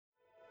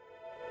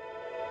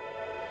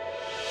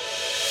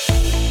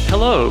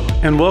Hello,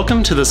 and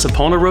welcome to the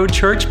Sapona Road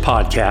Church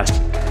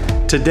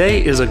podcast.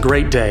 Today is a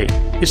great day.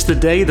 It's the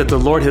day that the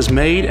Lord has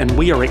made, and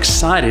we are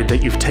excited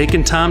that you've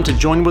taken time to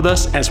join with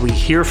us as we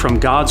hear from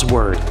God's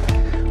Word.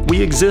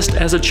 We exist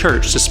as a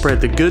church to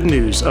spread the good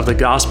news of the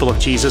gospel of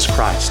Jesus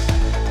Christ.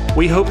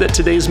 We hope that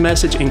today's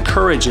message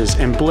encourages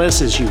and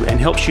blesses you and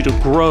helps you to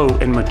grow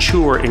and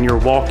mature in your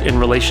walk and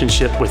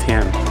relationship with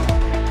Him.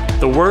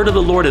 The word of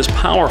the Lord is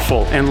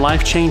powerful and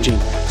life-changing,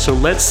 so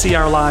let's see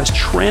our lives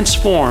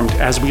transformed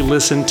as we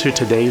listen to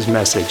today's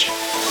message.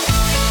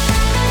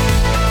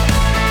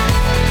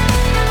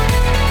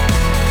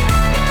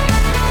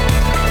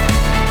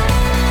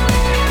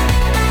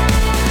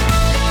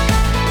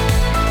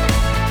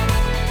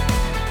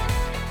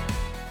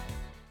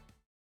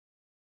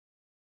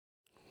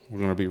 We're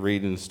going to be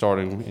reading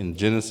starting in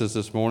Genesis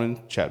this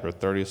morning, chapter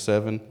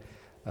 37.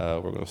 We're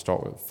going to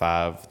start with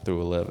 5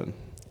 through 11.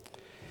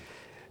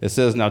 It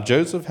says, "Now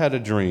Joseph had a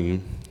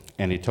dream,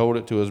 and he told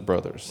it to his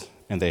brothers,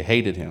 and they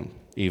hated him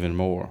even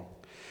more.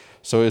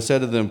 So he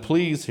said to them,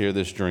 'Please hear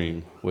this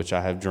dream, which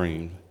I have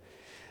dreamed.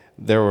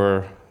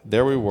 There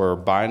we were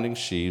binding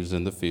sheaves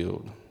in the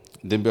field.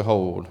 Then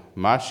behold,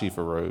 my sheaf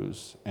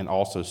arose, and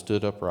also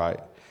stood upright.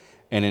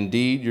 And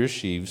indeed your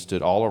sheaves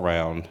stood all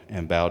around,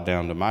 and bowed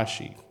down to my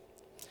sheaf.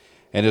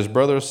 And his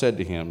brothers said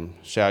to him,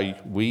 Shall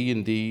we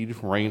indeed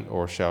reign,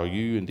 or shall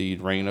you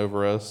indeed reign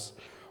over us?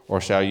 Or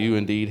shall you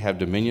indeed have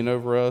dominion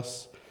over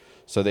us?'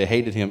 So they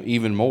hated him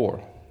even more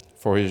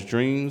for his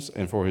dreams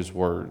and for his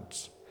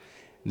words.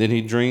 Then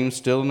he dreamed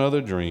still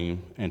another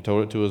dream and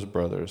told it to his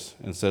brothers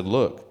and said,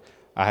 'Look,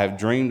 I have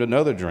dreamed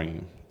another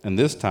dream, and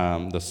this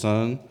time the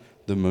sun,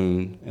 the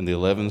moon, and the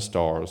 11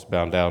 stars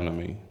bowed down to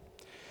me.'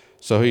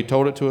 So he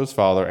told it to his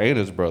father and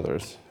his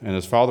brothers, and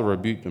his father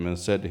rebuked him and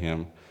said to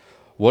him,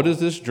 'What is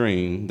this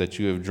dream that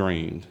you have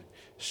dreamed?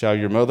 Shall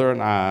your mother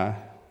and I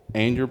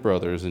and your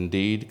brothers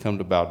indeed come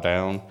to bow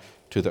down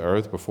to the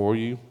earth before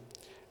you?'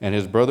 And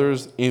his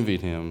brothers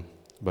envied him,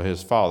 but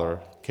his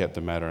father kept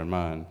the matter in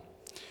mind."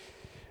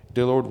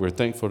 Dear Lord, we're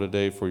thankful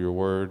today for your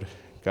word.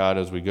 God,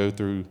 as we go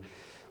through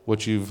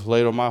what you've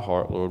laid on my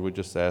heart, Lord, we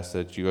just ask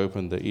that you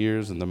open the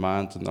ears and the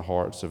minds and the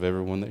hearts of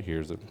everyone that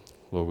hears it.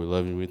 Lord, we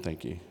love you and we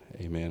thank you.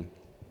 Amen.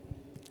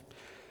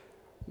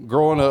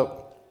 Growing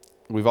up,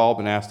 we've all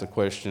been asked the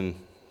question,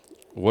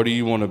 what do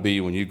you want to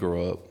be when you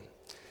grow up?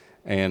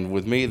 And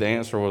with me, the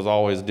answer was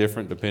always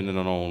different depending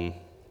on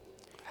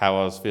how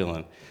I was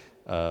feeling.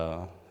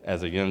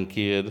 As a young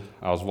kid,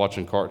 I was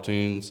watching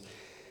cartoons,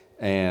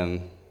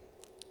 and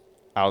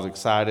I was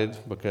excited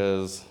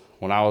because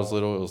when I was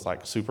little, it was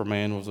like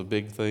Superman was a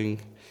big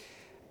thing,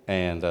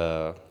 and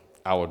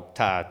I would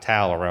tie a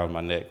towel around my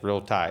neck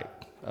real tight,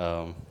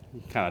 kind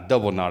of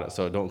double knot it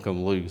so it don't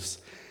come loose,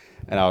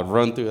 and I would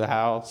run through the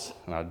house,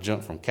 and I'd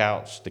jump from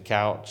couch to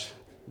couch,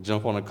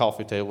 jump on the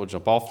coffee table,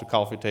 jump off the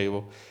coffee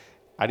table.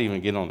 I'd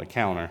even get on the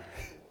counter,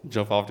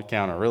 jump off the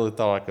counter. I really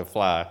thought I could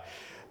fly.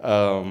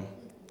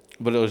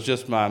 But it was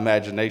just my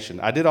imagination.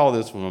 I did all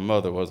this when my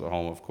mother was at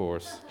home, of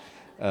course.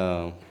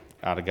 I'd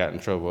have gotten in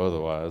trouble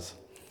otherwise.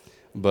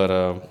 But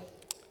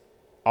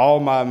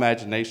all my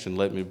imagination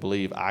let me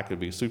believe I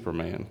could be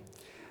Superman.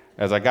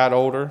 As I got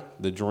older,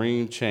 the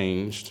dream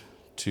changed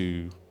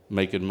to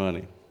making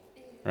money.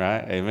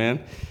 Right?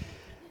 Amen?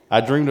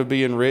 I dreamed of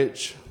being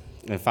rich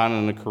and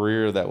finding a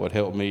career that would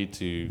help me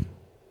to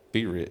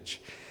be rich.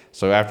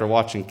 So after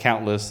watching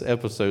countless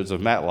episodes of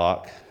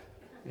Matlock,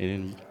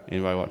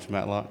 anybody watch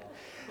Matlock?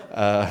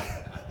 I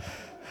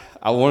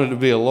wanted to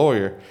be a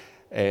lawyer,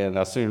 and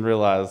I soon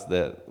realized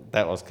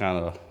that was kind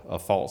of a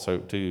false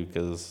hope too,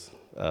 because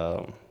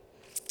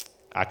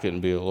I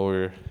couldn't be a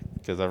lawyer,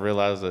 because I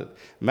realized that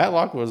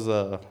Matlock was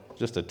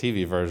just a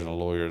TV version of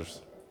lawyers.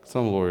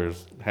 Some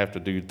lawyers have to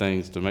do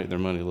things to make their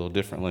money a little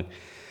differently.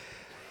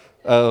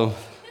 But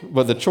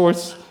the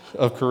choice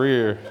of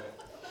career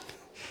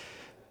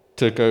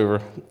took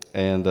over,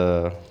 and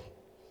the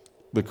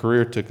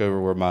career took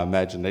over where my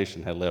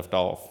imagination had left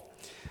off.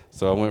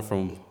 So I went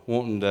from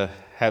wanting to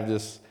have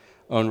this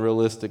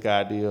unrealistic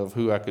idea of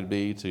who I could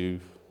be to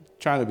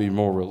trying to be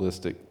more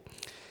realistic.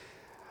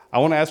 I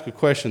want to ask a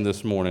question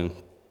this morning.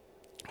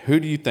 Who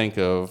do you think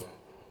of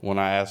when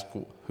I ask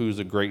who's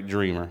a great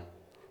dreamer?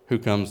 Who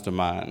comes to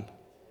mind?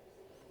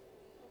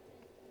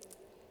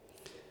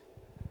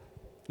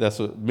 That's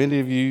what many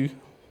of you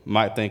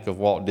might think of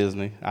Walt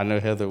Disney. I know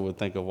Heather would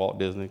think of Walt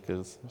Disney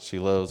because she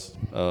loves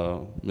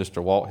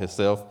Mr. Walt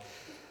himself.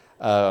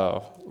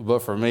 But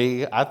for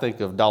me, I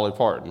think of Dolly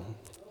Parton.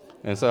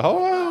 And so,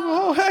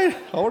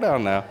 hold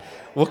on now.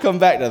 We'll come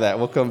back to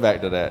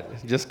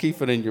that. Just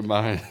keep it in your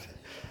mind.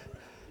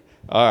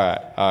 All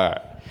right.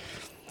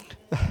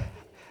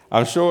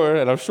 I'm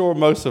sure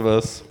most of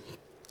us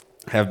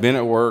have been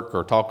at work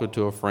or talking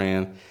to a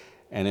friend,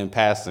 and in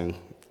passing,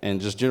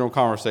 and just general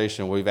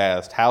conversation, we've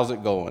asked, how's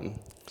it going?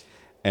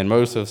 And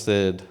most have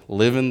said,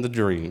 living the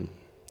dream.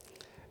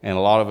 And a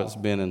lot of it's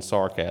been in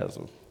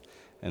sarcasm.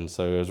 And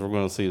so as we're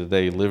going to see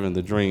today, living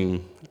the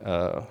dream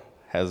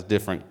has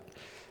different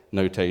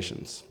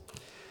notations.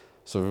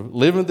 So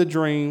living the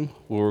dream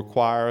will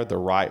require the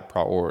right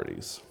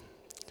priorities.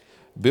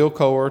 Bill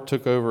Cowher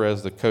took over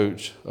as the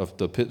coach of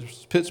the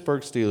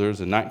Pittsburgh Steelers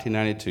in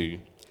 1992.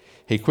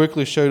 He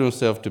quickly showed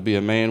himself to be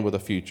a man with a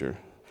future.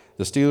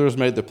 The Steelers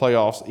made the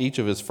playoffs each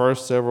of his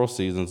first several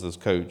seasons as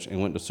coach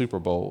and went to Super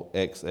Bowl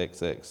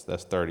XXX.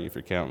 That's 30 if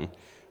you're counting.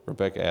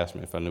 Rebecca asked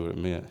me if I knew what it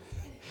meant.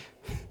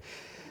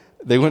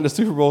 They went to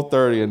Super Bowl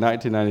 30 in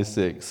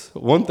 1996.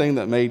 One thing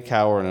that made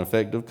Cowher an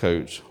effective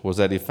coach was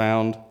that he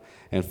found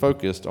and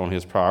focused on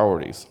his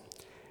priorities.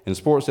 In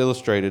Sports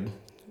Illustrated,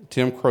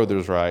 Tim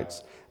Crothers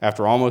writes,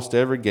 after almost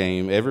every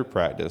game, every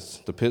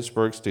practice, the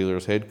Pittsburgh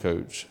Steelers head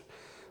coach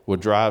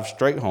would drive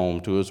straight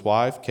home to his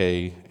wife,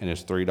 Kay, and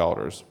his 3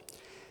 daughters.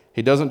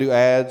 He doesn't do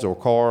ads or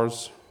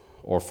cars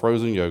or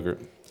frozen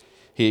yogurt.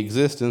 He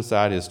exists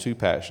inside his 2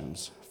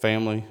 passions,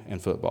 family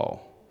and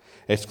football,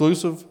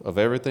 exclusive of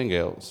everything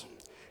else.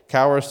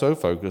 Cowher is so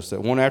focused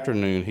that one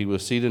afternoon he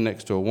was seated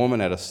next to a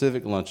woman at a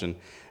civic luncheon,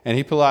 and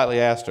he politely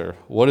asked her,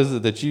 "What is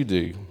it that you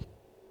do?"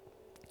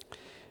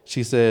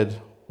 She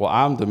said, "Well,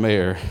 I'm the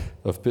mayor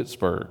of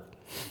Pittsburgh."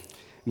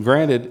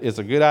 Granted, it's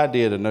a good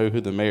idea to know who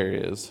the mayor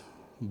is,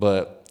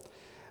 but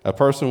a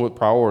person with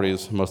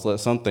priorities must let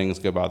some things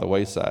go by the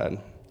wayside.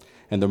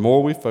 And the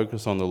more we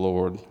focus on the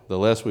Lord, the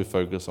less we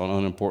focus on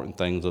unimportant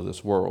things of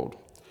this world.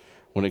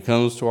 When it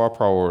comes to our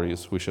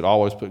priorities, we should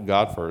always put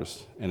God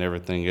first, and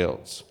everything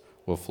else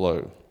will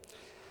flow.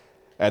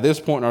 At this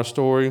point in our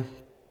story,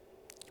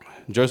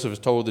 Joseph is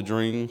told the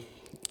dream,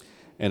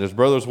 and his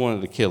brothers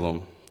wanted to kill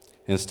him.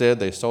 Instead,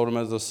 they sold him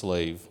as a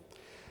slave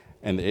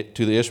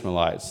to the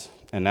Ishmaelites,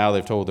 and now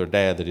they've told their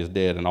dad that he's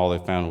dead, and all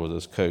they found was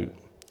his coat.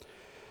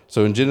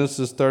 So in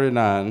Genesis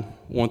 39,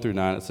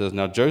 1-9, it says,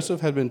 Now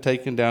Joseph had been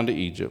taken down to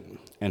Egypt,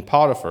 and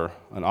Potiphar,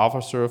 an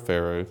officer of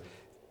Pharaoh,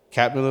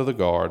 captain of the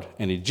guard,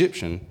 an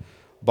Egyptian,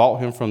 bought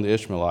him from the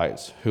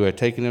Ishmaelites who had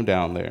taken him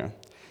down there.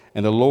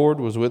 And the Lord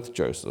was with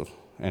Joseph,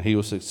 and he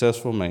was a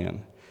successful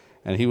man.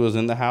 And he was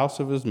in the house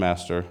of his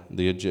master,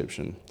 the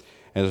Egyptian.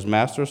 And his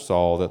master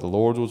saw that the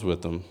Lord was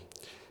with him,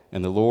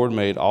 and the Lord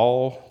made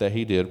all that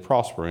he did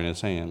prosper in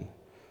his hand.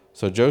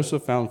 So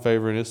Joseph found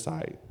favor in his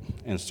sight,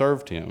 and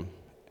served him.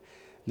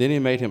 Then he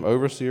made him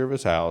overseer of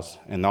his house,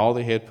 and all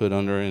that he had put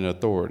under in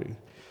authority.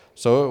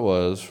 So it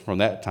was from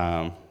that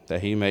time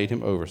that he made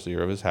him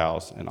overseer of his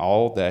house, and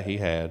all that he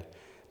had,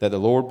 that the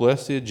Lord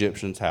blessed the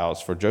Egyptian's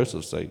house for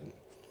Joseph's sake.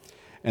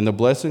 And the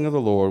blessing of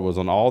the Lord was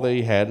on all that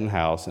he had in the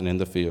house and in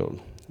the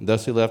field.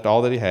 Thus he left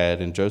all that he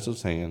had in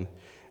Joseph's hand,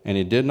 and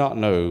he did not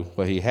know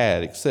what he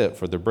had except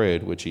for the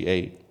bread which he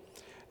ate.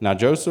 Now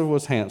Joseph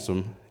was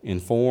handsome in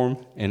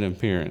form and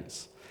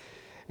appearance.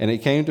 And it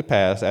came to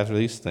pass after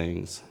these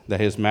things that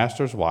his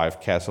master's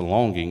wife cast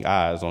longing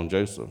eyes on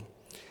Joseph.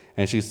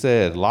 And she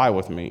said, Lie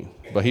with me.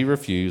 But he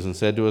refused and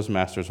said to his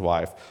master's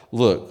wife,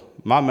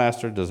 Look, my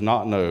master does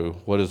not know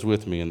what is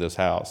with me in this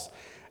house,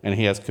 and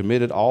he has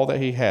committed all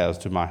that he has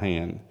to my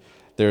hand.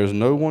 There is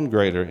no one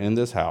greater in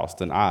this house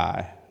than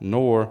I,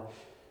 nor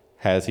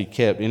has he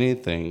kept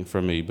anything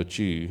from me but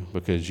you,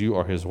 because you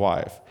are his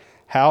wife.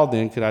 How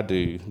then could I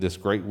do this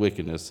great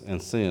wickedness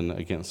and sin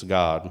against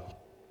God?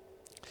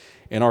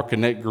 In our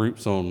Connect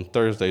groups on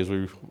Thursdays,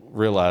 we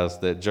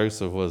realized that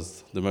Joseph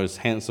was the most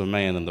handsome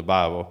man in the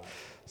Bible.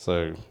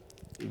 So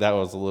that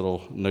was a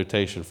little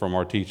notation from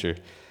our teacher.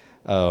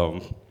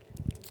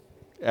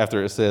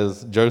 After it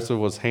says Joseph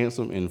was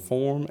handsome in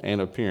form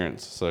and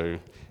appearance, so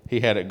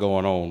he had it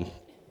going on.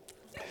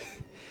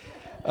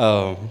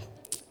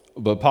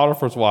 But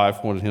Potiphar's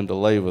wife wanted him to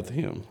lay with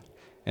him,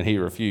 and he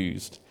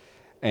refused.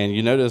 And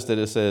you notice that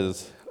it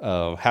says,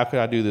 how could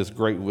I do this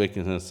great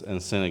wickedness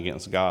and sin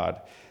against God?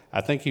 I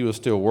think he was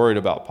still worried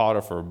about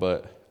Potiphar,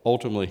 but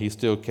ultimately he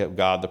still kept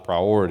God the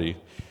priority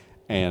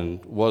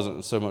and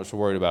wasn't so much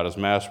worried about his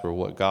master or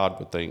what God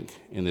would think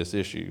in this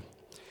issue.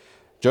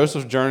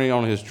 Joseph's journey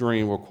on his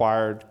dream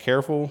required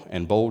careful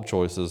and bold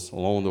choices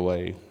along the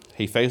way.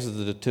 He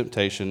faces the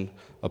temptation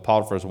of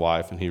Potiphar's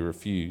wife, and he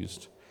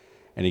refused.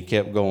 And he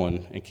kept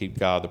going and keep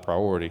God the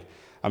priority.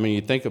 I mean,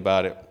 you think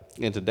about it,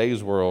 in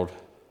today's world,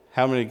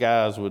 how many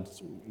guys would,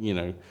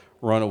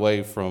 run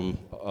away from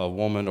a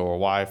woman or a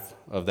wife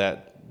of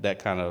that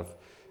kind of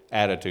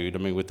attitude? I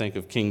mean, we think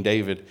of King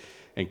David,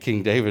 and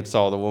King David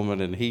saw the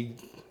woman, and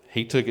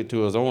he took it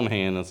to his own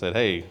hand and said,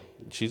 hey,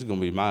 she's going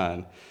to be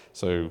mine.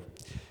 So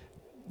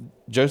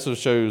Joseph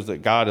shows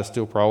that God is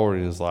still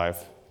priority in his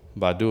life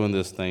by doing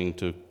this thing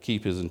to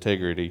keep his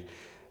integrity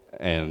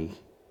and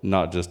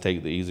not just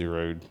take the easy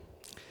road.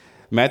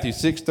 Matthew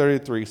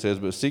 6:33 says,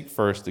 But seek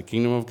first the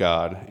kingdom of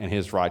God and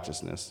his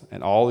righteousness,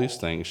 and all these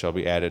things shall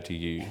be added to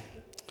you.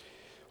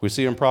 We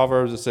see in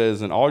Proverbs it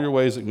says, In all your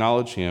ways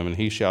acknowledge him, and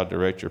he shall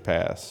direct your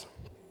paths.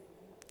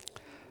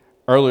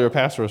 Earlier,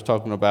 Pastor was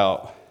talking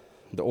about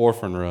the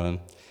orphan run,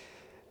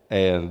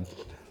 and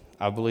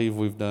I believe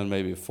we've done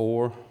maybe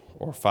 4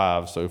 or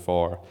 5 so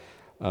far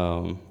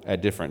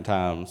at different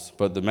times.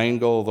 But the main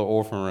goal of the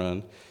orphan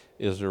run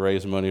is to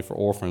raise money for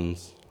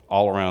orphans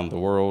all around the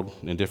world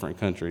in different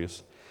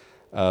countries.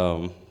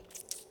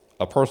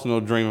 A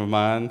personal dream of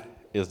mine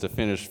is to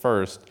finish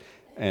first,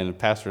 and the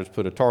pastor has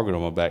put a target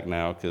on my back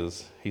now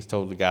because he's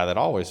told the guy that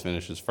always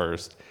finishes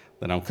first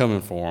that I'm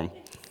coming for him.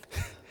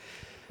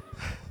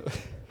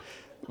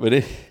 But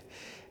it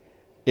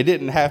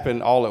didn't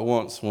happen all at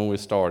once when we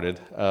started.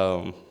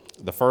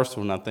 The first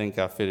one, I think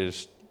I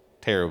finished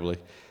terribly.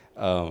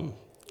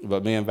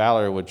 But me and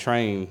Valerie would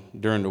train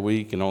during the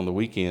week and on the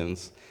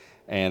weekends,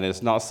 and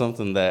it's not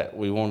something that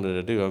we wanted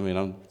to do. I mean,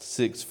 I'm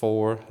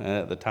 6'4", and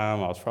at the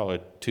time I was probably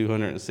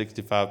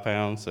 265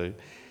 pounds. So,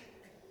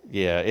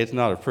 yeah, it's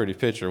not a pretty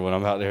picture when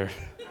I'm out there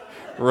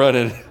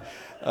running.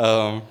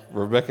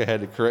 Rebecca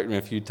had to correct me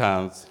a few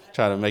times,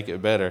 trying to make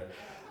it better.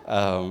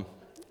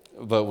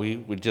 But we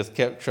just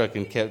kept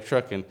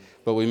trucking.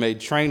 But we made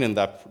training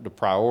the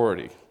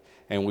priority.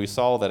 And we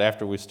saw that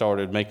after we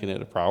started making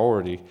it a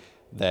priority,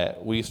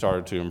 that we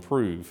started to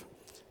improve.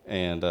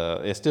 And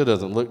it still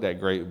doesn't look that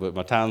great, but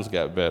my times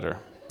got better.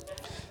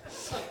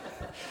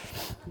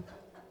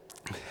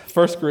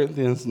 1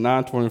 Corinthians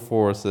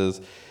 9:24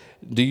 says,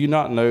 "Do you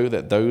not know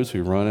that those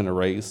who run in a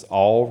race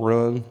all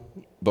run,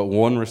 but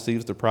one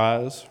receives the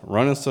prize?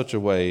 Run in such a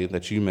way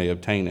that you may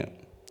obtain it."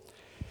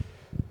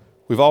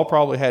 We've all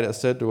probably had it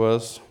said to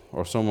us,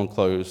 or someone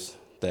close,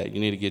 that you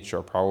need to get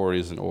your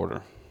priorities in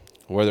order,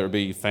 whether it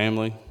be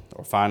family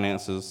or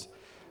finances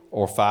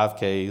or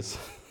 5Ks.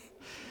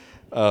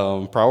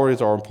 Priorities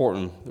are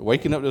important.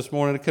 Waking up this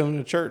morning to come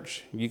to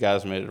church, you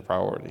guys made it a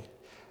priority.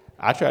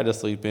 I tried to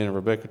sleep in, and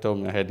Rebecca told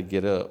me I had to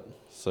get up.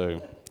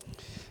 So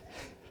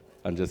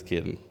I'm just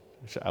kidding.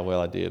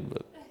 Well, I did,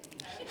 but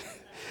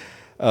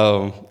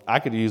I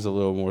could use a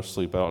little more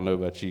sleep. I don't know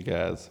about you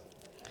guys.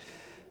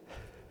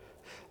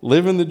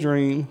 Living the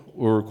dream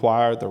will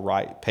require the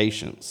right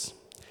patience.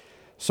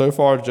 So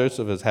far,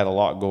 Joseph has had a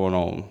lot going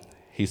on.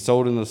 He's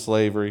sold into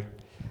slavery.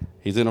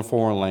 He's in a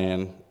foreign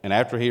land. And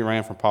after he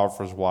ran from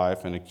Potiphar's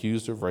wife and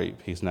accused of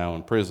rape, he's now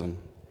in prison.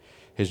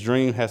 His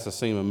dream has to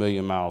seem a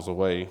million miles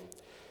away.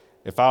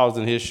 If I was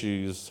in his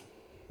shoes,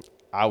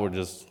 I would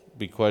just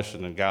be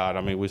questioning God.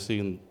 I mean, we see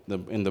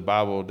in the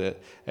Bible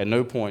that at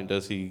no point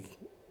does he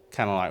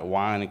kind of like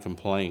whine and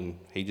complain.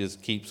 He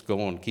just keeps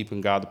going, keeping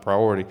God the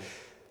priority.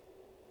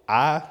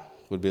 I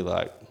would be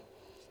like,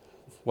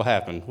 what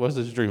happened? What's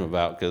this dream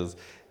about? Because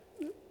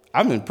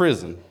I'm in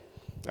prison.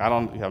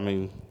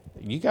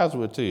 You guys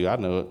would too. I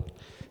know it.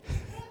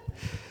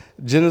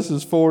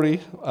 Genesis 40,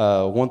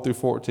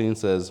 1-14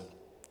 says,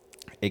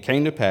 "It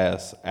came to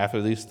pass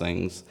after these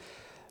things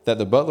that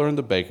the butler and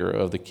the baker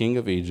of the king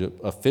of Egypt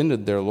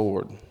offended their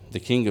lord, the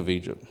king of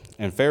Egypt.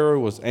 And Pharaoh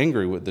was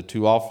angry with the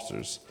two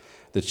officers,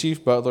 the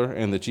chief butler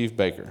and the chief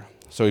baker.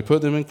 So he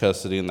put them in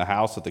custody in the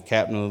house of the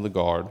captain of the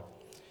guard,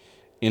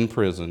 in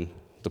prison,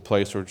 the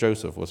place where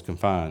Joseph was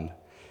confined.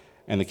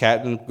 And the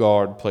captain of the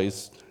guard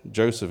placed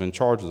Joseph in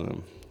charge of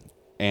them,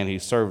 and he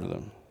served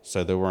them.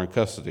 So they were in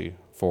custody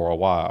for a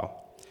while.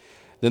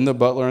 Then the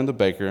butler and the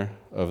baker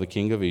of the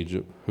king of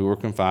Egypt, who were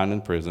confined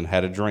in prison,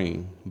 had a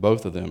dream,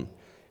 both of them,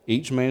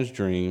 each man's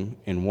dream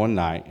in one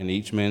night, and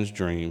each man's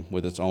dream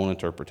with its own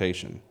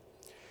interpretation.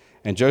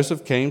 And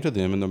Joseph came to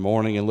them in the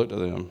morning and looked at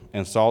them,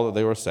 and saw that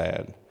they were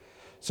sad.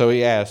 So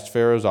he asked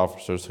Pharaoh's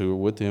officers who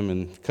were with him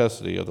in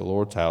custody of the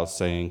Lord's house,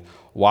 saying,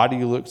 'Why do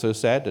you look so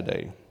sad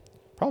today?'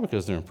 Probably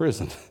because they're in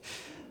prison.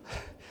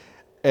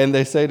 And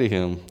they say to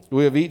him,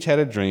 'We have each had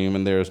a dream,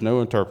 and there is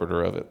no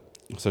interpreter of it.'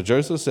 So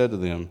Joseph said to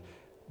them,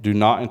 'Do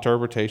not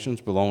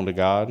interpretations belong to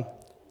God?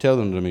 Tell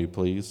them to me,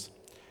 please.'"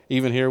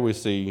 Even here we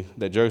see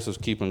that Joseph's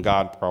keeping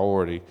God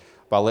priority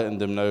by letting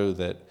them know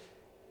that,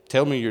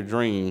 tell me your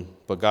dream,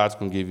 but God's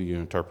going to give you your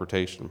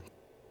interpretation.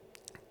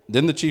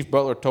 Then the chief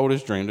butler told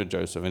his dream to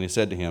Joseph, and he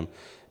said to him,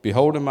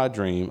 "Behold, in my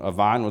dream, a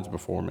vine was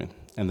before me,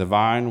 and the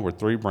vine were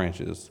 3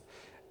 branches.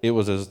 It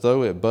was as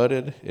though it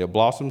budded, it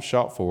blossomed,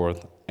 shot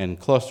forth, and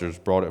clusters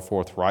brought it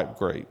forth ripe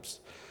grapes.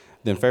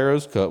 Then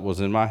Pharaoh's cup was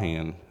in my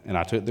hand, and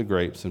I took the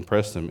grapes and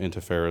pressed them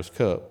into Pharaoh's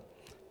cup,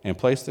 and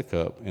placed the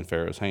cup in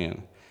Pharaoh's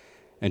hand.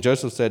 And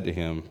Joseph said to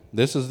him,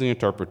 'This is the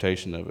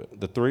interpretation of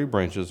it. The 3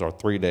 branches are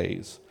 3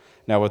 days.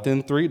 Now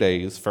within 3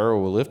 days Pharaoh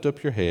will lift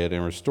up your head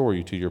and restore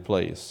you to your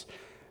place.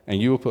 And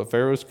you will put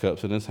Pharaoh's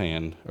cups in his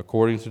hand,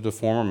 according to the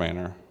former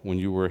manner when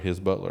you were his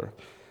butler.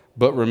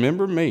 But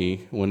remember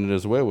me when it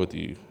is well with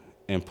you,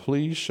 and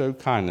please show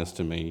kindness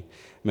to me,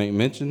 make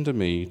mention to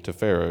me to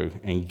Pharaoh,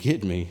 and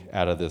get me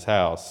out of this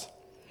house.'"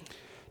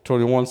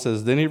 21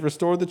 says, "Then he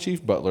restored the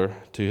chief butler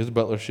to his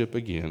butlership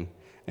again,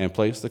 and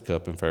placed the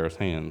cup in Pharaoh's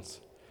hands."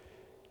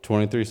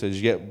 23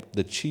 says, "Yet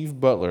the chief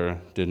butler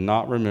did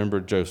not remember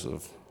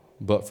Joseph,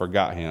 but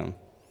forgot him."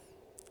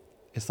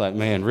 It's like,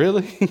 man,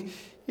 really?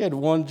 He had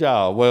one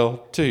job.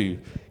 Well, 2,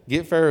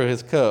 get Pharaoh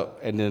his cup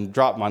and then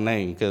drop my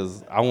name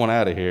because I want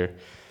out of here.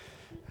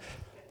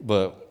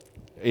 But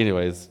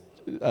anyways,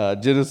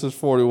 Genesis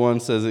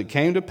 41 says, "It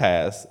came to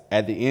pass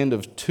at the end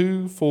of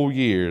 2 full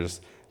years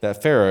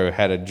that Pharaoh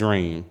had a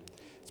dream."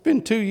 It's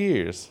been 2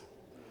 years.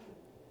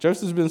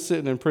 Joseph's been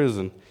sitting in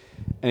prison,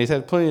 and he's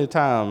had plenty of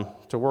time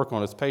to work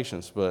on his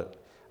patience. But,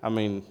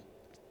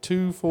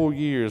 2 full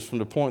years from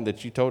the point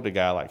that you told the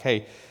guy, like,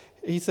 hey,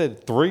 he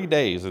said 3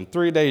 days. In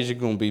 3 days, you're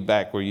going to be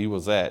back where you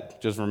was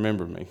at. Just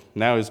remember me.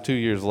 Now it's 2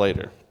 years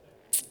later.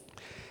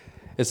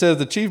 It says,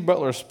 "The chief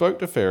butler spoke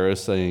to Pharaoh,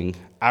 saying,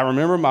 'I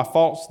remember my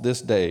faults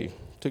this day.'"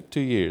 Took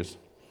 2 years.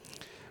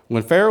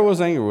 When Pharaoh was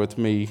angry with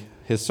me,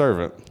 his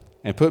servant,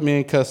 and put me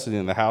in custody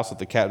in the house of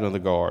the captain of the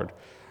guard,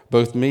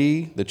 both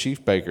me, the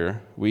chief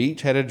baker, we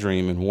each had a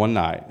dream in one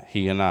night,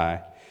 he and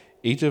I.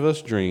 Each of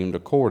us dreamed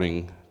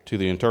according to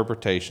the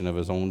interpretation of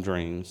his own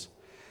dreams.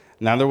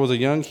 Now there was a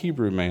young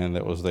Hebrew man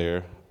that was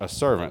there, a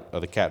servant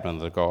of the captain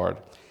of the guard.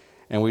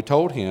 And we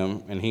told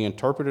him, and he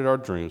interpreted our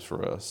dreams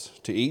for us.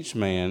 To each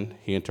man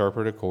he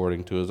interpreted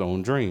according to his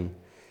own dream.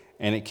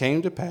 And it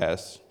came to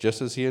pass,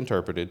 just as he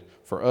interpreted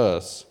for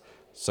us,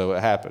 so it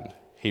happened.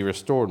 He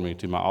restored me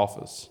to my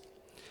office.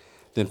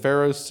 Then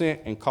Pharaoh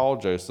sent and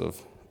called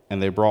Joseph,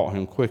 and they brought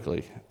him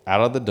quickly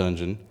out of the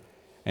dungeon,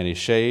 and he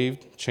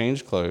shaved,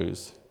 changed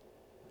clothes,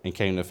 and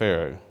came to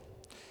Pharaoh.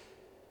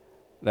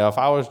 Now, if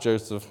I was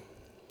Joseph,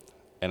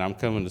 and I'm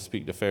coming to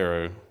speak to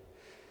Pharaoh,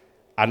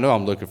 I know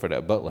I'm looking for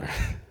that butler.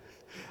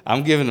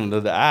 I'm giving him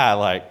the eye,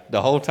 like,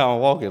 the whole time I'm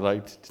walking,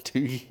 like, 2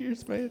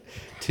 years, man?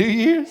 2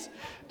 years?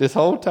 This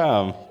whole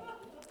time.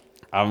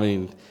 I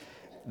mean,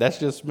 that's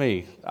just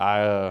me.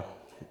 I'd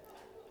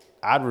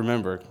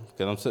remember,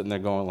 because I'm sitting there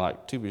going,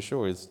 like, to be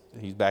sure,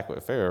 he's back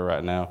with Pharaoh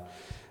right now.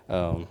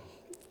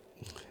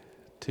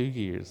 2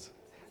 years.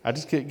 I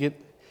just couldn't get,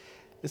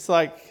 it's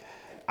like,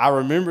 I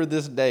remember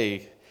this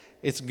day.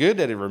 It's good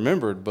that he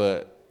remembered,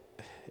 but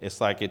it's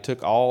like it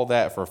took all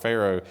that for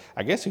Pharaoh.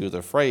 I guess he was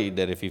afraid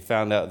that if he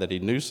found out that he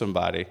knew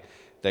somebody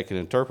that could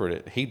interpret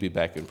it, he'd be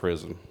back in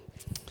prison.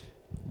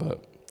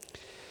 But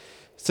it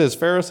says,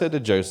 Pharaoh said to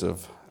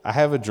Joseph, I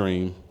have a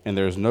dream, and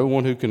there is no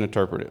one who can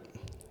interpret it.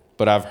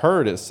 But I've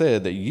heard it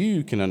said that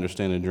you can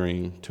understand a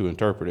dream to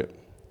interpret it.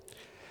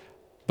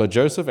 But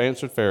Joseph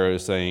answered Pharaoh,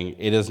 saying,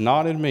 it is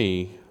not in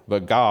me,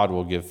 but God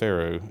will give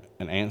Pharaoh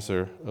an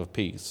answer of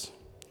peace.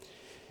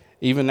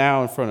 Even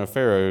now in front of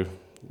Pharaoh,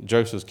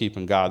 Joseph's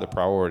keeping God the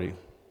priority,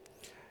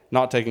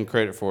 not taking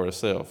credit for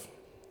himself.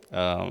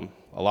 A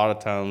lot of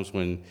times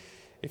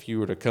if you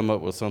were to come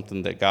up with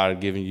something that God had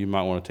given you, you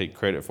might want to take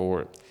credit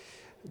for it.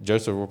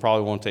 Joseph will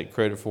probably want to take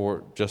credit for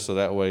it just so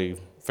that way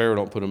Pharaoh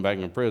don't put him back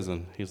in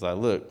prison. He's like,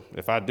 look,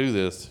 if I do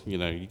this, you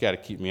got to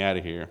keep me out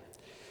of here.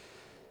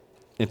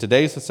 In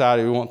today's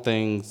society, we want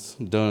things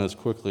done as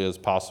quickly as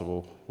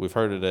possible. We've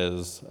heard it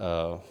as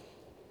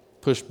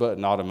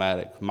push-button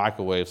automatic,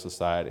 microwave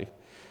society.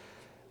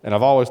 And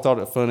I've always thought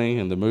it funny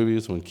in the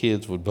movies when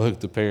kids would bug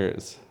the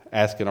parents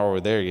asking, are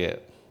we there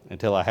yet?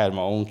 Until I had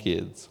my own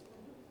kids.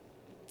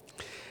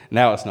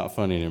 Now it's not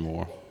funny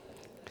anymore.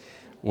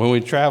 When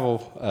we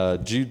travel,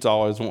 Jude's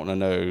always wanting to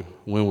know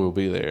when we'll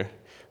be there.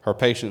 Her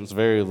patience is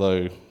very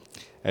low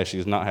as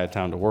she's not had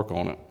time to work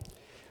on it.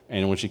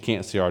 And when she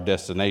can't see our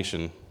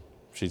destination,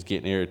 she's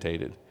getting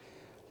irritated.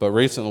 But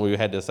recently we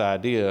had this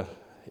idea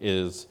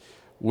is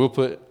we'll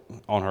put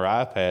on her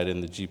iPad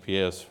in the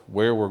GPS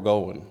where we're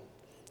going.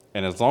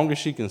 And as long as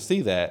she can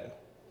see that,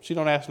 she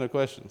don't ask no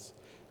questions.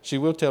 She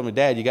will tell me,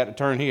 Dad, you got to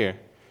turn here.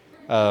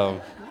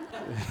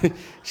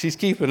 She's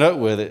keeping up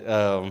with it.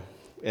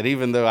 And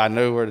even though I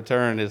know where to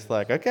turn, it's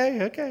like,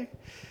 okay.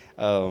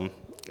 And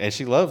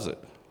she loves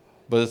it.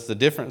 But it's the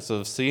difference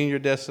of seeing your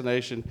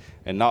destination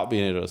and not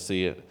being able to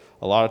see it.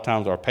 A lot of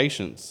times our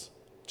patience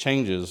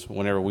changes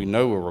whenever we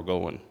know where we're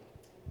going.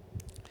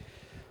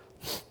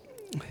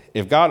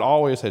 If God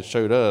always had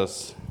showed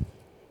us,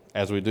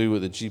 as we do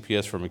with the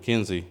GPS for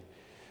Mackenzie,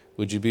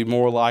 would you be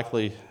more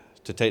likely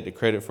to take the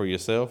credit for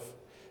yourself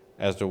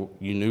as to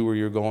you knew where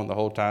you were going the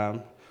whole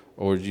time?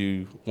 Or would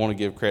you want to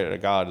give credit to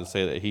God and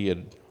say that he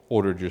had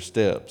ordered your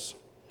steps?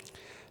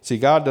 See,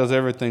 God does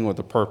everything with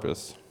a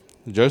purpose.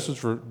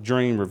 Joseph's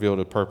dream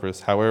revealed a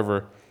purpose.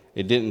 However,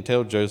 it didn't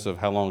tell Joseph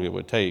how long it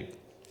would take.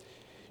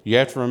 You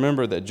have to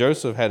remember that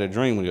Joseph had a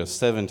dream when he was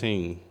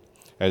 17.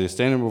 As he's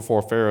standing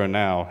before Pharaoh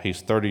now,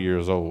 he's 30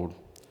 years old.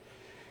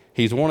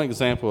 He's one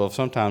example of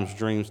sometimes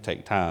dreams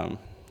take time.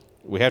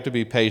 We have to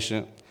be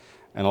patient,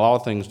 and a lot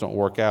of things don't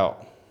work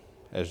out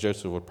as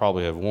Joseph would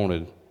probably have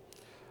wanted.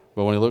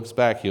 But when he looks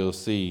back, he'll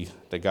see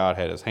that God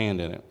had his hand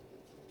in it.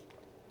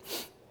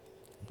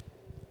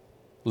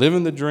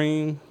 Living the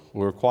dream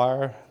will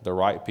require the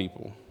right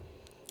people.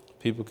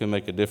 People can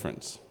make a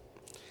difference.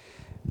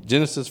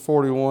 Genesis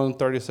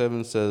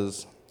 41:37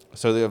 says,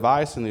 so the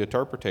advice and the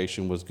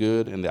interpretation was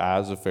good in the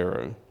eyes of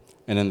Pharaoh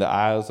and in the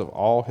eyes of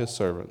all his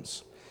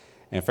servants.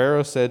 And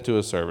Pharaoh said to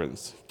his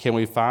servants, can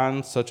we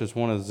find such as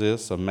one as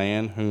this, a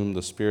man whom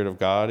the Spirit of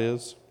God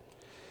is?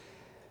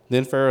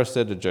 Then Pharaoh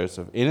said to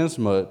Joseph,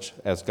 inasmuch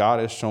as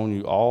God has shown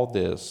you all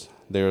this,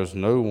 there is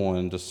no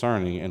one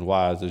discerning and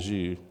wise as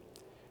you.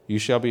 You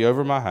shall be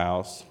over my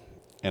house,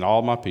 and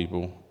all my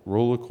people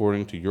rule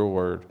according to your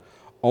word.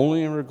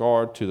 Only in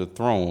regard to the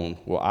throne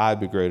will I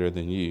be greater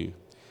than you.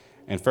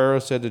 And Pharaoh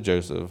said to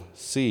Joseph,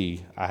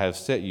 see, I have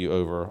set you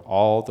over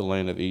all the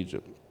land of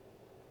Egypt.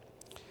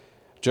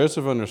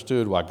 Joseph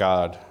understood why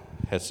God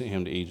had sent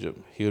him to Egypt.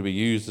 He would be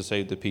used to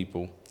save the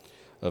people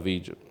of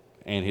Egypt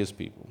and his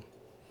people.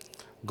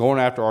 Going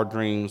after our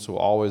dreams will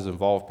always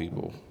involve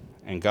people,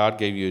 and God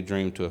gave you a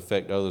dream to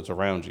affect others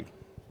around you.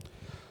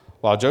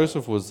 While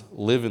Joseph was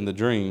living the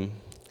dream,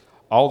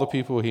 all the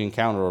people he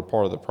encountered were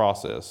part of the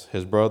process.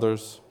 His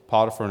brothers,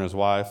 Potiphar and his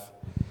wife,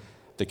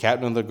 the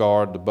captain of the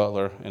guard, the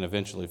butler, and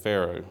eventually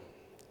Pharaoh.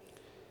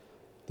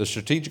 The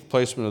strategic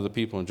placement of the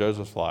people in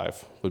Joseph's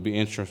life would be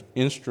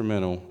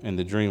instrumental in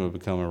the dream of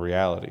becoming a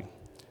reality.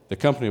 The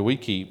company we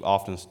keep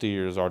often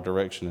steers our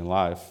direction in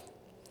life.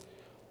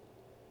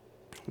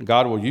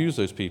 God will use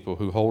those people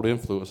who hold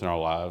influence in our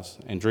lives,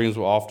 and dreams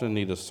will often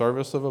need the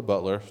service of a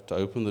butler to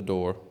open the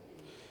door,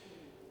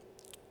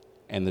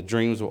 and the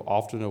dreams will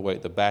often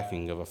await the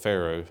backing of a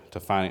Pharaoh to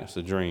finance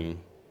the dream.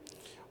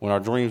 When our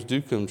dreams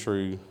do come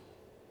true,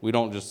 we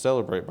don't just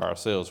celebrate by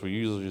ourselves. We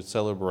usually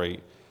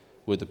celebrate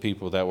with the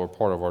people that were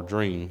part of our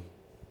dream.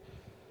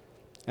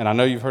 And I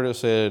know you've heard it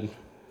said,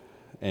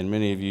 and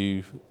many of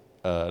you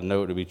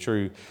know it to be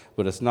true,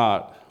 but it's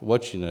not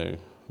what you know,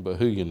 but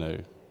who you know.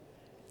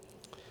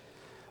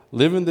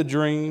 Living the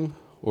dream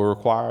will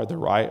require the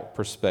right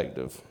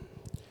perspective.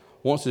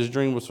 Once his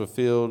dream was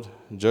fulfilled,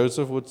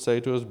 Joseph would say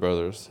to his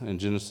brothers in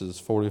Genesis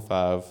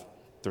 45,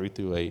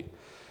 3-8,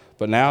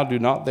 "But now do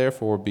not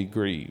therefore be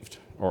grieved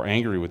or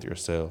angry with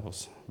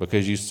yourselves,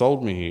 because you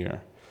sold me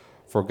here.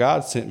 For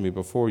God sent me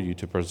before you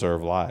to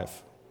preserve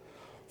life.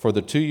 For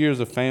the 2 years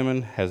of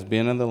famine has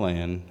been in the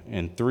land,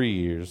 and 3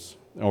 years,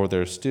 or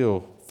there's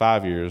still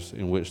 5 years,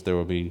 in which there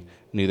will be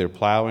neither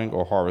plowing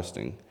or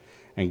harvesting.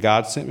 And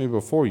God sent me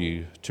before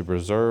you to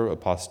preserve a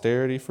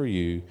posterity for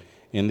you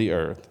in the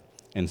earth,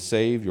 and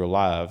save your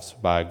lives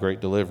by a great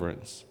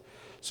deliverance.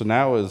 So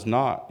now it is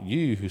not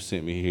you who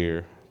sent me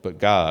here, but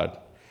God,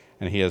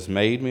 and he has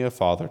made me a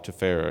father to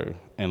Pharaoh,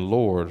 and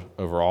Lord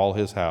over all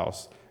his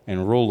house,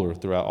 and ruler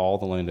throughout all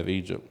the land of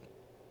Egypt."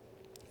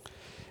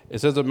 It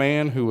says a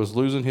man who was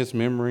losing his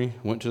memory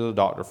went to the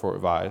doctor for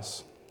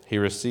advice. He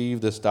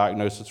received this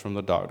diagnosis from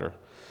the doctor: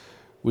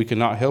 "We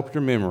cannot help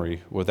your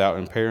memory without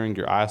impairing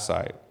your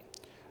eyesight.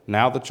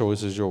 Now the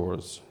choice is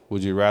yours.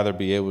 Would you rather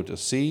be able to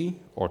see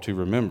or to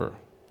remember?"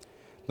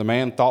 The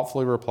man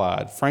thoughtfully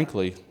replied,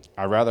 "Frankly,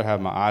 I'd rather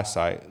have my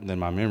eyesight than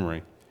my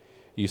memory.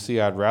 You see,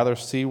 I'd rather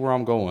see where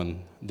I'm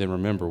going than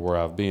remember where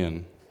I've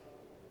been."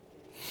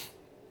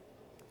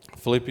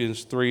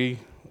 Philippians 3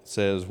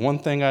 says, "One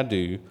thing I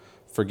do,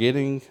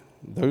 forgetting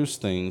those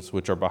things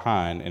which are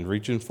behind and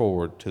reaching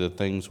forward to the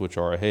things which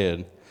are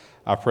ahead,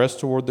 I press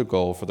toward the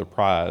goal for the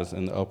prize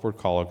in the upward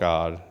call of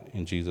God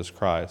in Jesus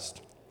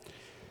Christ."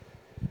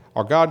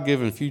 Our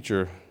God-given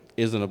future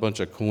isn't a bunch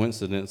of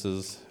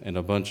coincidences and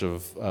a bunch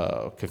of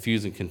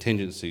confusing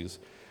contingencies.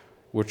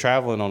 We're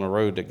traveling on a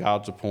road that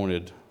God's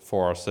appointed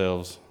for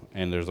ourselves,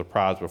 and there's a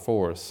prize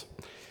before us.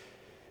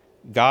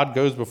 God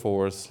goes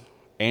before us,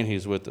 and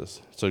he's with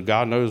us. So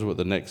God knows what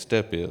the next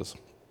step is.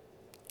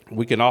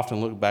 We can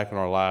often look back in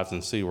our lives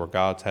and see where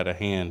God's had a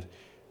hand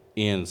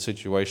in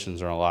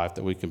situations in our life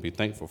that we can be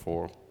thankful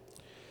for.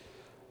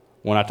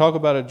 When I talk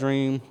about a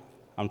dream,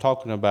 I'm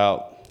talking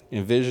about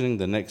envisioning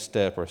the next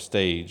step or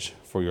stage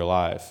for your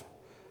life.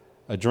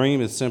 A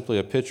dream is simply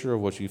a picture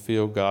of what you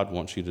feel God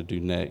wants you to do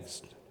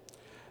next.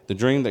 The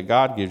dream that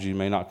God gives you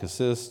may not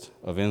consist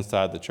of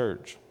inside the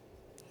church.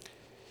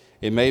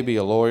 It may be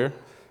a lawyer,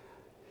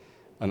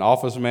 an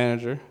office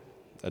manager,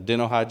 a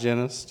dental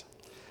hygienist,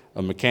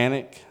 a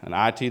mechanic, an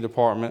IT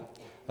department,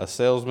 a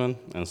salesman,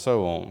 and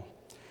so on.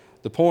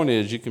 The point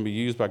is, you can be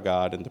used by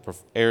God in the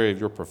area of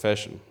your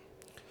profession.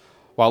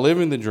 While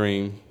living the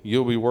dream,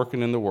 you'll be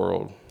working in the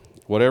world.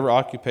 Whatever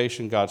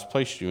occupation God's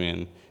placed you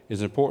in,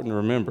 it's important to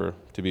remember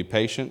to be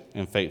patient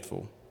and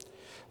faithful.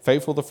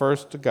 Faithful the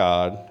first to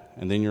God,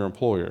 and then your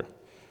employer.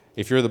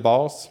 If you're the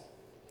boss,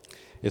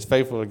 it's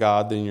faithful to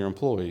God, then your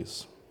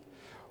employees.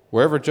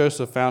 Wherever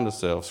Joseph found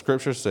himself,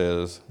 Scripture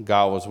says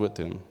God was with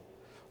him.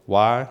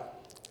 Why?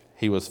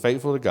 He was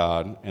faithful to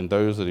God and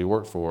those that he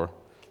worked for,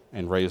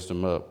 and raised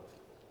them up.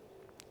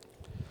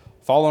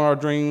 Following our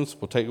dreams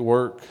will take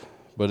work,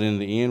 but in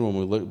the end, when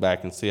we look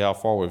back and see how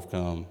far we've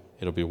come,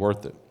 it'll be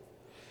worth it.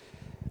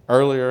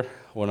 Earlier,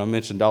 when I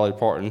mentioned Dolly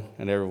Parton,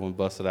 and everyone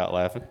busted out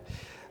laughing,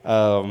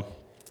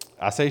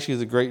 I say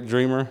she's a great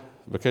dreamer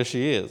because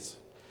she is.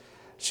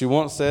 She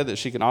once said that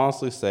she can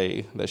honestly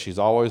say that she's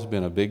always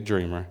been a big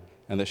dreamer,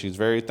 and that she's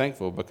very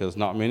thankful because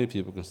not many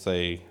people can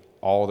say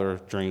all their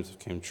dreams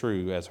came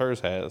true as hers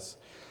has.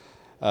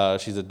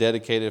 She's a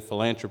dedicated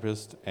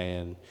philanthropist,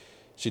 and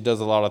she does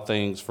a lot of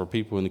things for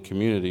people in the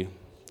community.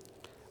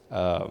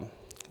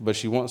 But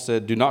she once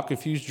said, "Do not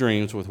confuse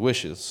dreams with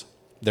wishes.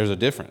 There's a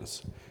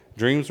difference.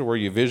 Dreams are where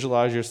you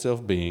visualize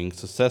yourself being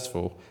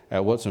successful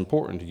at what's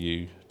important to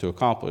you to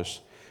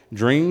accomplish.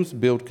 Dreams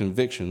build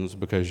convictions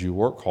because you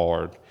work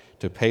hard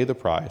to pay the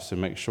price to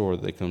make sure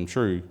that they come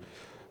true.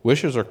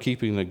 Wishes are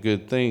keeping a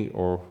good thing,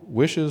 or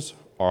wishes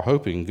are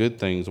hoping good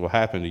things will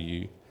happen to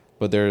you,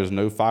 but there is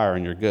no fire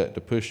in your gut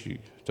to push you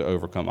to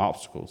overcome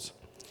obstacles."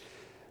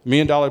 Me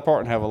and Dolly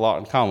Parton have a lot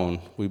in common.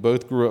 We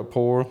both grew up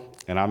poor,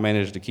 and I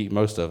managed to keep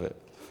most of it.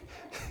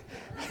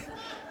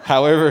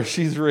 However,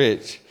 she's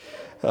rich.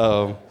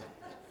 But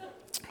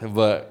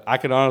I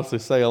can honestly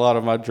say a lot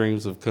of my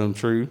dreams have come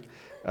true.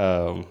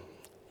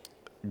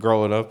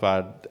 Growing up,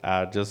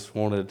 I just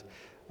wanted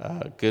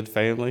a good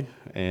family,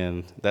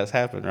 and that's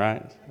happened,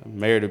 right? I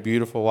married a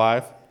beautiful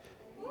wife.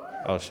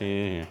 Oh, she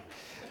ain't here.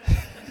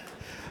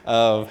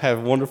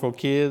 Have wonderful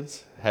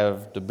kids,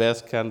 have the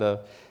best kind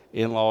of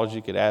in-laws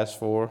you could ask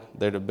for.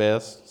 They're the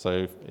best.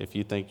 So if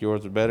you think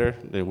yours are better,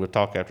 then we'll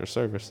talk after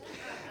service.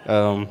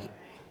 But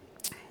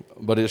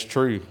it's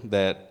true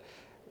that,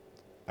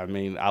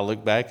 I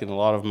look back and a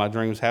lot of my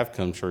dreams have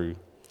come true.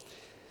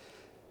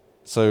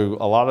 So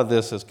a lot of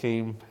this has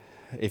came,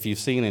 if you've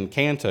seen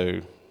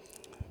Encanto,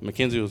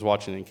 Mackenzie was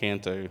watching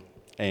Encanto,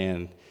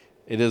 and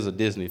it is a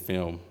Disney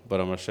film, but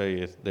I'm going to show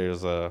you,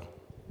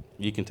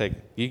 you can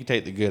take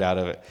the good out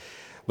of it.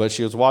 But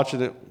she was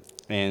watching it,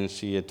 and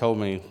she had told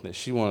me that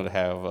she wanted to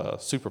have a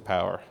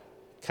superpower,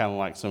 kind of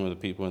like some of the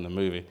people in the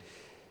movie.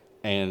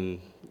 And,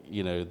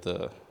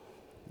 the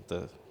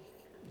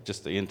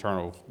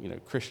internal,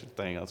 Christian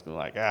thing, I was going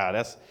like,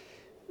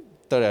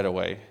 throw that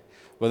away.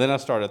 But then I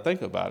started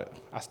thinking about it.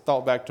 I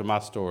thought back to my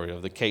story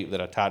of the cape that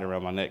I tied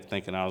around my neck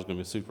thinking I was going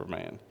to be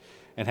Superman,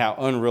 and how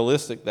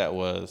unrealistic that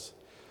was.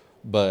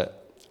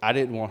 But I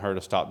didn't want her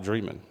to stop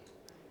dreaming.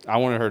 I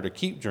wanted her to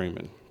keep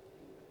dreaming.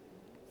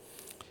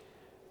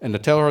 And to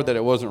tell her that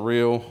it wasn't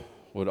real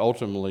would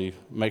ultimately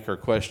make her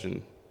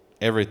question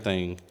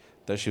everything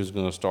that she was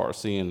going to start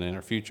seeing in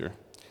her future.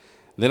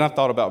 Then I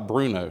thought about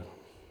Bruno.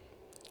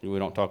 We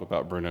don't talk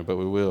about Bruno, but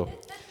we will.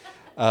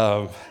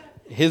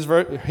 His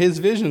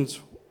visions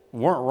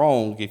weren't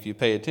wrong if you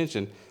pay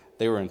attention.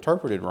 They were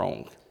interpreted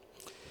wrong.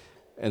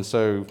 And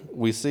so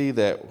we see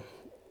that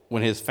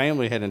when his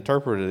family had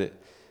interpreted it,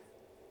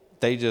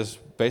 they just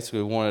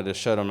basically wanted to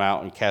shut him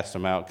out and cast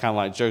him out, kind of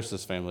like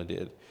Joseph's family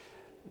did.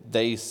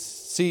 They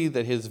see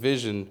that his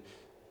vision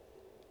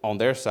on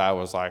their side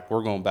was like,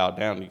 we're going to bow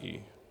down to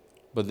you.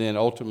 But then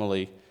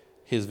ultimately,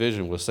 his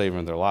vision was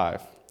saving their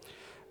life.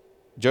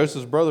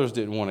 Joseph's brothers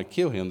didn't want to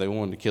kill him. They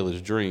wanted to kill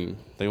his dream.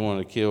 They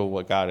wanted to kill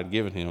what God had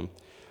given him.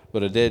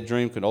 But a dead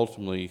dream could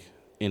ultimately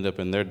end up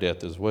in their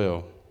death as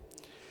well.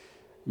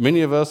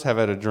 Many of us have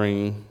had a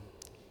dream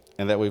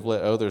and that we've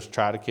let others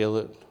try to kill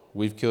it.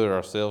 We've killed it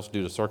ourselves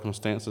due to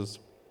circumstances.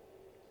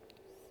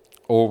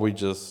 Or we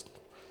just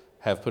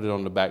have put it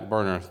on the back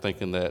burner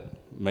thinking that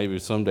maybe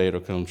someday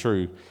it'll come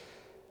true.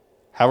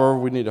 However,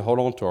 we need to hold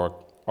on to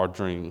our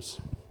dreams.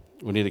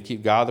 We need to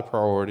keep God the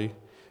priority,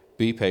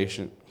 be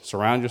patient,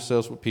 surround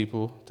yourselves with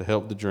people to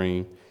help the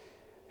dream,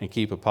 and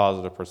keep a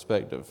positive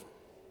perspective.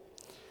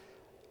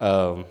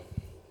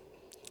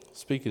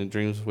 Speaking of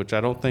dreams, which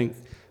I don't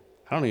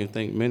even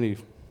think many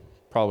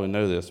probably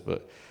know this,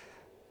 but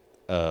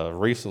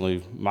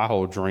recently my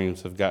whole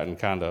dreams have gotten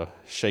kind of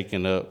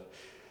shaken up.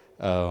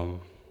 I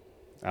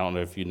don't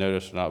know if you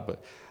noticed or not,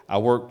 but I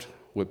worked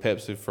with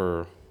Pepsi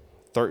for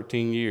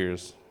 13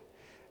 years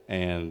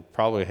and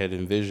probably had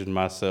envisioned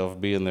myself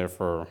being there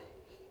for,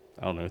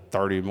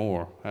 30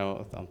 more.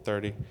 I'm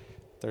 30,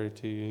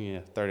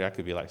 32, 30. I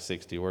could be like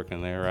 60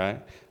 working there,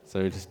 right?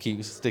 So just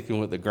keep sticking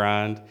with the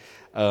grind.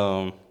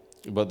 But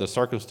the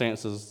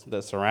circumstances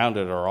that surround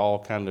it are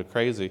all kind of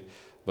crazy.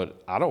 But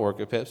I don't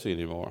work at Pepsi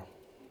anymore.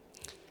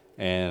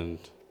 And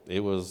it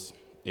was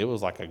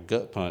like a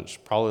gut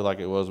punch, probably like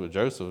it was with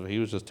Joseph. He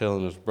was just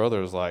telling his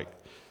brothers like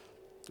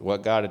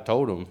what God had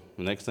told him.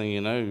 The next thing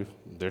you know,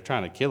 they're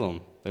trying to kill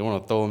him. They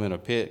want to throw him in a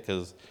pit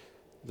because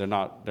they're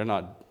not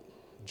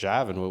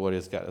jiving with what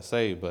he's got to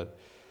say. But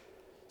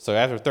so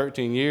after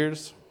 13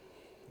 years,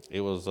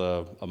 it was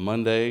a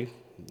Monday,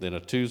 then a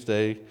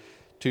Tuesday.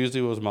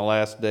 Tuesday was my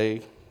last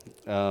day.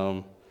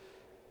 And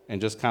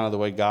just kind of the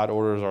way God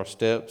orders our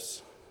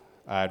steps,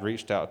 I had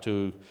reached out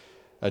to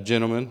a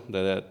gentleman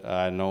that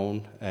I had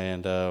known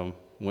and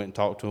went and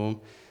talked to him.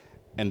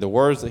 And the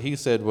words that he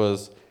said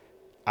was,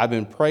 I've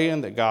been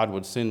praying that God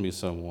would send me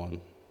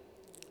someone.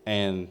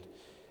 And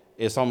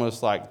it's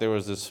almost like there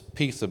was this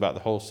peace about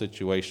the whole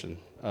situation.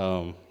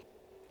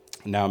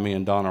 Now me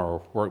and Donna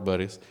are work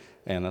buddies,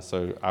 and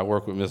so I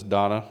work with Miss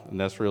Donna, and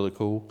that's really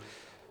cool.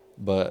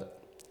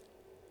 But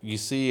you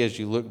see, as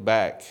you look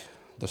back,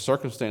 the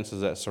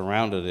circumstances that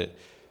surrounded it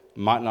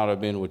might not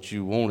have been what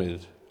you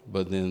wanted,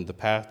 but then the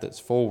path that's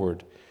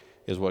forward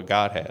is what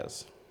God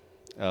has.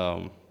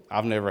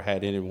 I've never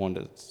had anyone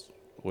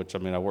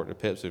I worked at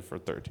Pepsi for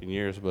 13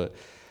 years, but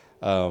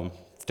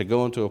to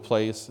go into a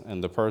place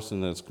and the person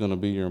that's going to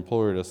be your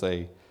employer to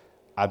say,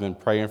 I've been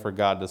praying for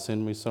God to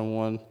send me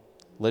someone,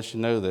 lets you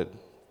know that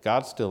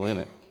God's still in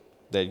it.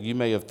 That you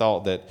may have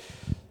thought that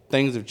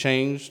things have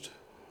changed,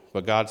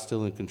 but God's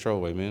still in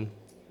control, amen?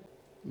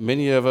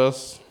 Many of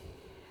us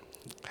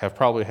have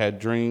probably had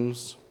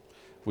dreams.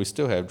 We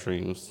still have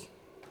dreams.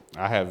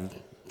 I have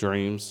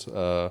dreams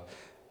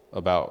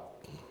about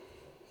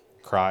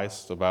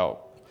Christ,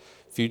 about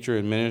future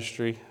in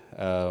ministry.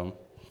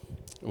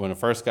 When I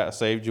first got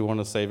saved, you want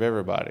to save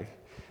everybody.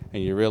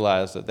 And you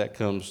realize that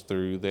comes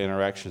through the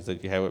interactions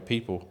that you have with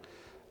people.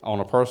 On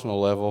a personal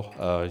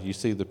level, you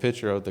see the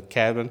picture of the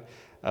cabin.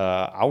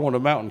 I want a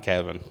mountain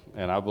cabin,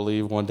 and I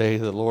believe one day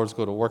the Lord's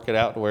going to work it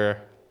out to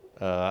where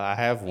I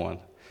have one.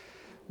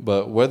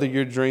 But whether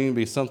your dream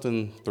be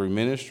something through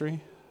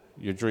ministry,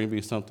 your dream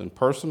be something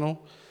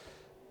personal,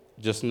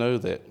 just know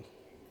that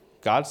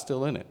God's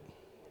still in it.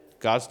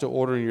 God's still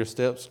ordering your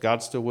steps.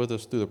 God's still with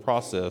us through the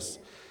process.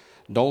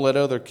 Don't let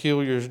others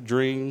kill your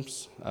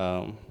dreams.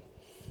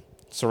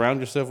 surround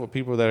yourself with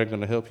people that are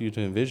going to help you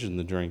to envision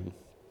the dream.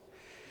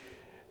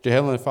 Dear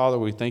Heavenly Father,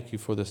 we thank you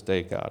for this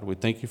day, God. We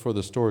thank you for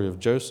the story of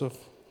Joseph.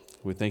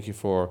 We thank you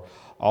for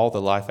all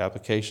the life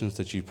applications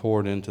that you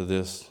poured into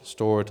this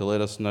story to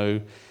let us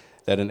know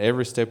that in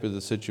every step of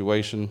the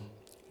situation,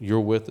 you're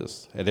with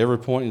us. At every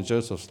point in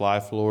Joseph's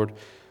life, Lord,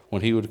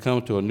 when he would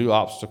come to a new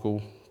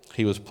obstacle,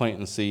 he was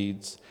planting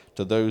seeds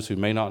to those who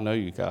may not know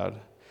you, God.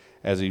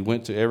 As he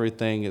went to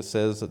everything, it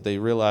says that they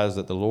realized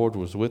that the Lord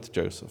was with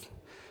Joseph.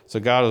 So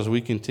God, as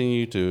we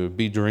continue to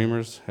be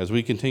dreamers, as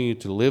we continue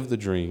to live the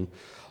dream,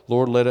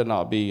 Lord, let it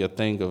not be a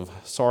thing of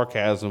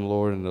sarcasm,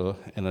 Lord,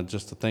 and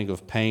just a thing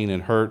of pain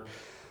and hurt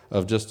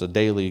of just a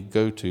daily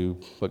go-to.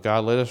 But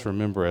God, let us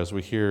remember as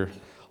we hear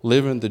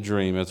living the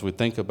dream, as we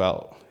think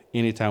about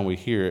anytime we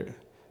hear it,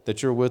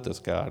 that you're with us,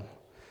 God,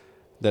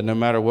 that no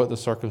matter what the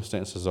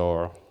circumstances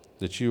are,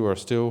 that you are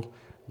still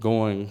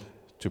going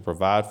to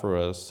provide for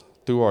us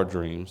through our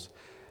dreams,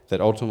 that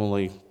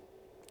ultimately,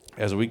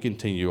 as we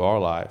continue our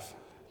life,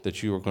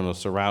 that you are going to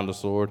surround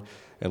us, Lord,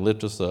 and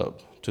lift us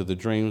up to the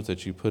dreams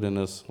that you put in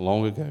us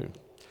long ago.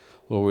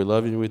 Lord, we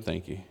love you and we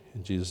thank you.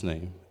 In Jesus'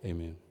 name,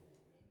 amen.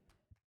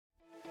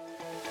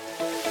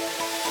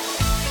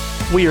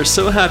 We are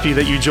so happy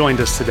that you joined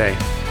us today.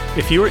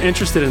 If you are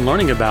interested in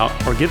learning about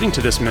or giving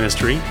to this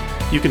ministry,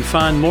 you can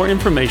find more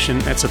information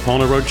at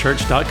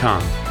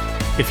saponaroadchurch.com.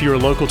 If you are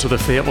local to the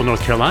Fayetteville,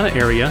 North Carolina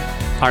area,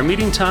 our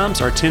meeting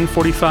times are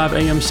 10:45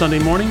 a.m. Sunday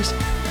mornings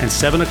and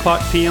 7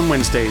 o'clock p.m.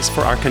 Wednesdays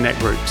for our Connect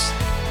groups.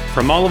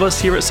 From all of us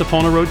here at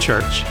Sapona Road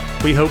Church,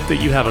 we hope that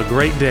you have a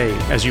great day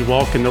as you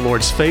walk in the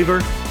Lord's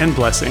favor and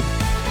blessing.